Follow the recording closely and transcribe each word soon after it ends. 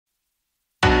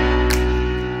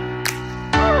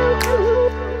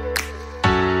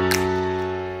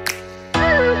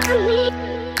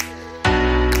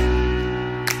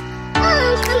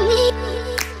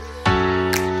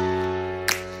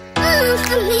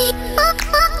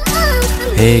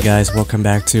Hey guys, welcome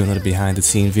back to another behind the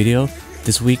scene video.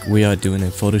 This week we are doing a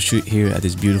photo shoot here at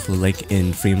this beautiful lake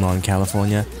in Fremont,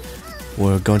 California.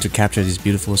 We're going to capture these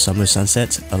beautiful summer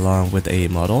sunsets along with a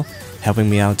model. Helping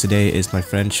me out today is my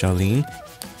friend Charlene.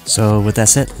 So with that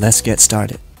said, let's get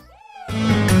started.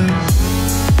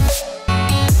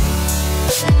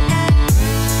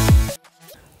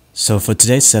 So for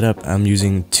today's setup, I'm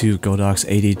using two Godox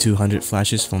AD200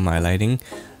 flashes for my lighting.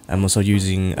 I'm also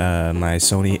using my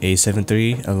Sony a7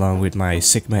 III along with my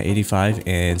Sigma 85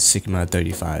 and Sigma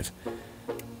 35.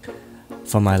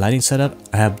 For my lighting setup,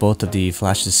 I have both of the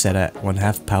flashes set at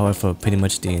 1/2 power for pretty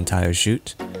much the entire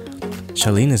shoot.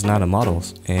 Charlene is not a model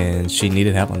and she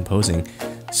needed help on posing,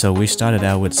 so we started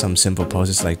out with some simple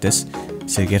poses like this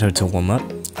to get her to warm up,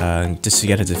 just to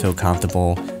get her to feel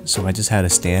comfortable. So I just had her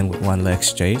stand with one leg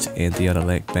straight and the other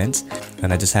leg bent,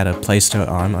 and I just had her place her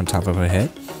arm on top of her head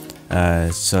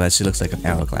so that she looks like an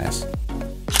hourglass.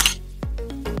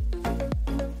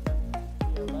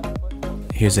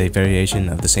 Here's a variation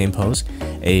of the same pose.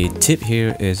 A tip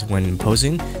here is when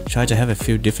posing, try to have a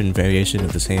few different variations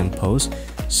of the same pose,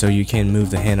 so you can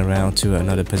move the hand around to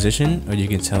another position, or you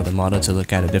can tell the model to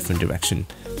look at a different direction.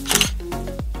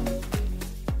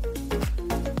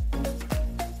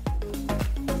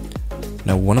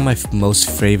 Now, one of my most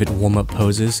favorite warm-up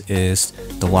poses is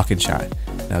the walking shot.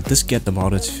 Now, this gets the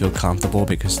model to feel comfortable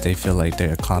because they feel like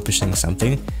they're accomplishing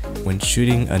something. When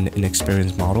shooting an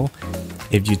inexperienced model,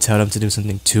 if you tell them to do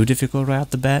something too difficult right off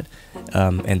the bat,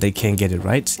 and they can't get it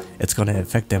right, it's going to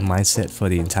affect their mindset for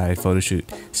the entire photo shoot.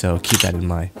 So keep that in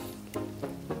mind.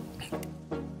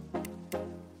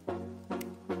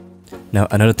 Now,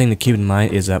 another thing to keep in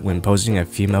mind is that when posing a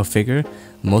female figure,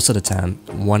 most of the time,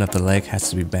 one of the leg has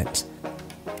to be bent.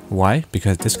 Why?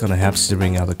 Because this is going to help to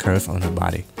bring out the curve on her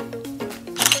body.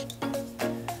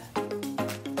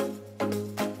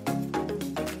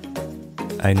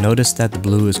 I noticed that the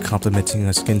blue is complementing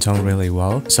her skin tone really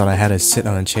well, so I had her sit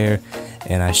on a chair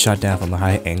and I shot down from a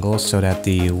high angle so that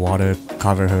the water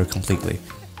covered her completely.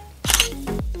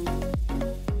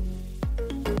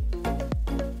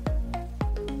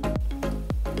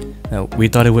 Now, we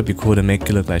thought it would be cool to make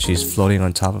it look like she's floating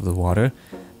on top of the water,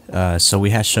 so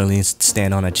we had Charlene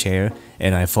stand on a chair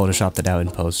and I photoshopped it out in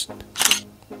post.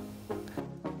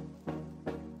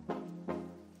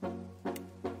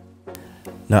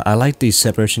 Now, I like the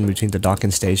separation between the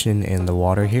docking station and the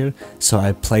water here, so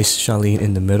I placed Charlene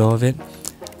in the middle of it.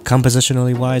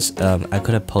 Compositionally wise, I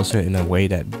could have posed her in a way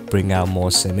that bring out more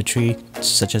symmetry,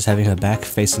 such as having her back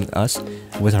facing us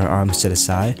with her arms to the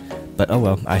side, but oh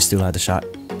well, I still had the shot.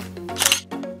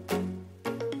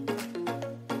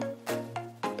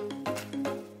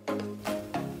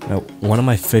 Now, one of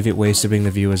my favorite ways to bring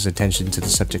the viewer's attention to the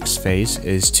subject's face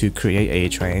is to create a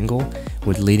triangle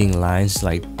with leading lines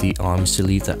like the arms to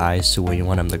lead the eyes to where you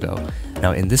want them to go.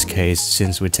 Now, in this case,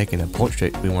 since we're taking a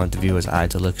portrait, we want the viewer's eye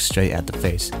to look straight at the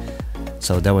face.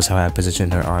 So that was how I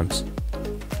positioned her arms.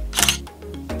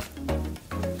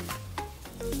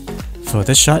 For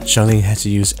this shot, Charlene had to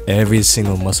use every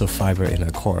single muscle fiber in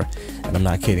her core, and I'm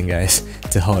not kidding guys,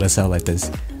 to hold us out like this.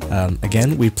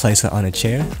 Again, we placed her on a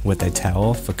chair with a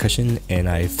towel for cushion, and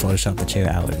I photoshopped the chair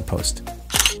out in post.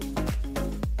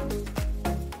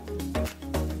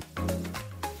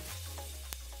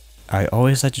 I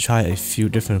always like to try a few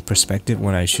different perspectives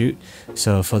when I shoot,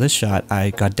 so for this shot, I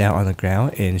got down on the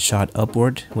ground and shot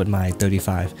upward with my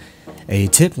 35. A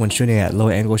tip when shooting at low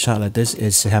angle shot like this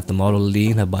is to have the model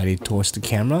lean her body towards the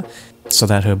camera so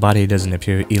that her body doesn't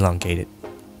appear elongated.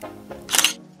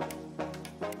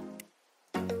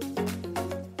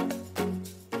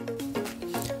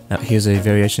 Now, here's a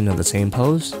variation of the same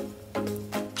pose.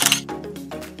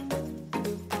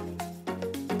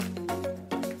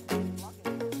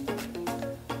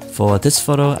 For this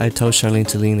photo, I told Charlene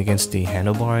to lean against the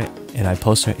handlebar and I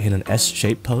posed her in an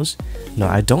S-shaped pose. Now,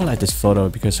 I don't like this photo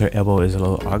because her elbow is a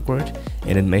little awkward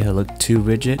and it made her look too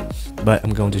rigid, but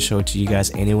I'm going to show it to you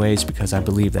guys anyways because I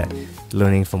believe that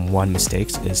learning from one mistake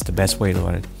is the best way to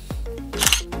learn.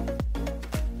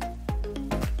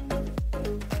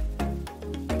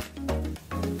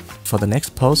 For the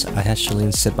next pose, I had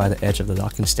Charlene sit by the edge of the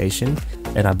docking station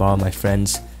and I borrowed my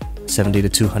friend's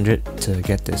 70-200 to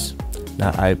get this.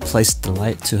 Now, I placed the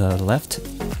light to her left.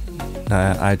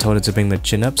 I told her to bring the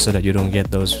chin up so that you don't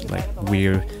get those like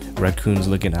weird raccoons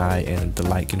looking eye and the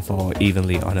light can fall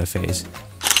evenly on her face.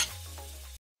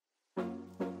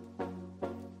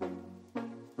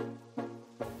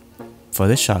 For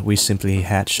this shot, we simply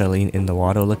had Charlene in the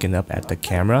water looking up at the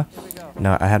camera.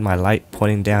 Now, I had my light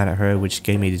pointing down at her, which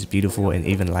gave me this beautiful and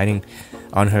even lighting.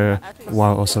 on her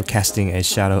while also casting a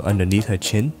shadow underneath her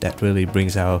chin that really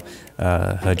brings out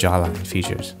her jawline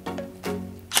features.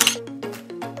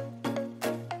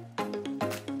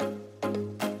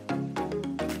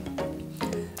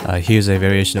 Here's a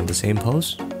variation of the same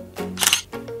pose.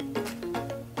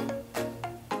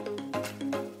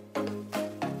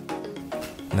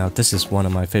 Now this is one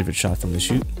of my favorite shots from the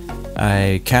shoot.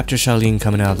 I captured Charlene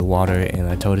coming out of the water and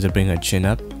I told her to bring her chin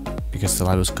up because the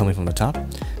light was coming from the top.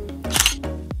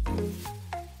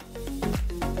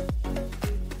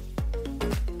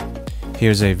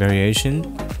 Here's a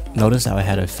variation. Notice how I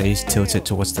had her face tilted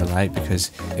towards the light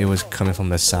because it was coming from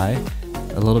the side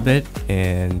a little bit,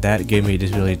 and that gave me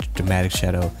this really dramatic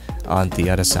shadow on the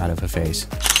other side of her face.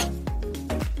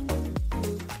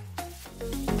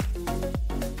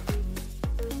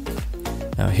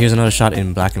 Now here's another shot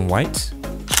in black and white.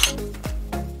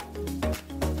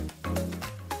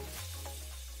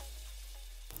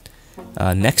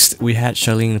 Next, we had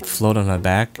Charlene float on her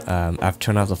back. I've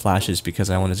turned off the flashes because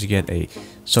I wanted to get a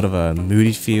sort of a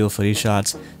moody feel for these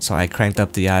shots, so I cranked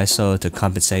up the ISO to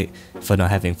compensate for not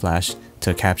having flash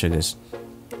to capture this.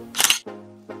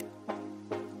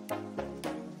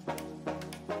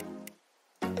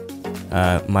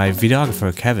 My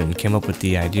videographer Kevin came up with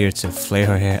the idea to flare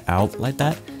her hair out like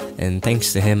that, and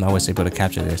thanks to him I was able to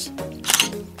capture this.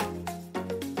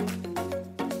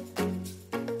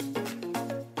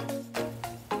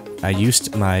 I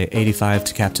used my 85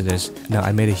 to capture this. Now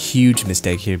I made a huge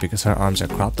mistake here because her arms are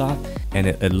cropped off and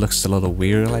it looks a little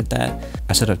weird like that.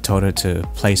 I should have told her to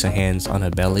place her hands on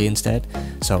her belly instead,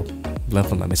 so learn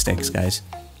from my mistakes, guys.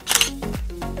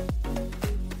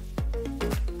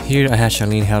 Here I had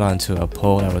Charlene held onto a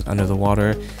pole that was under the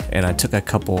water, and I took a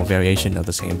couple variations of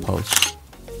the same pose.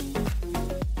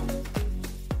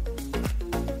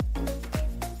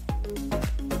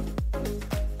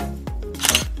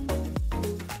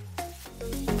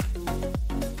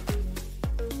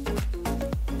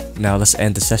 Now let's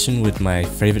end the session with my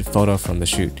favorite photo from the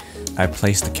shoot. I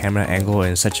placed the camera angle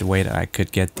in such a way that I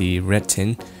could get the red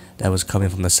tint that was coming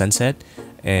from the sunset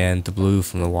and the blue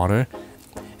from the water.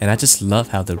 And I just love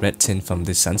how the red tint from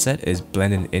the sunset is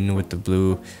blended in with the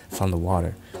blue from the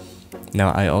water. Now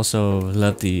I also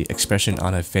love the expression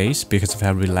on her face because of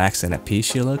how relaxed and at peace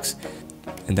she looks.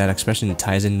 And that expression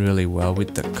ties in really well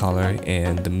with the color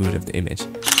and the mood of the image.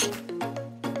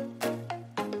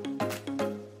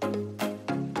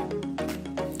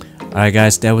 Alright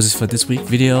guys, that was it for this week's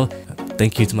video.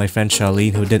 Thank you to my friend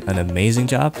Charlene who did an amazing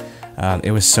job.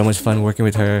 It was so much fun working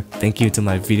with her. Thank you to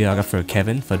my videographer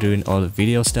Kevin for doing all the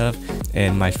video stuff,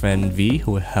 and my friend V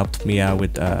who helped me out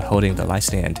with holding the light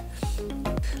stand.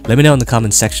 Let me know in the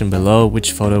comment section below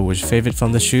which photo was your favorite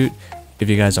from the shoot. If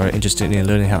you guys are interested in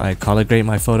learning how I color grade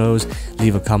my photos,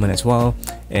 leave a comment as well.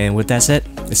 And with that said,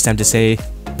 it's time to say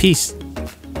peace.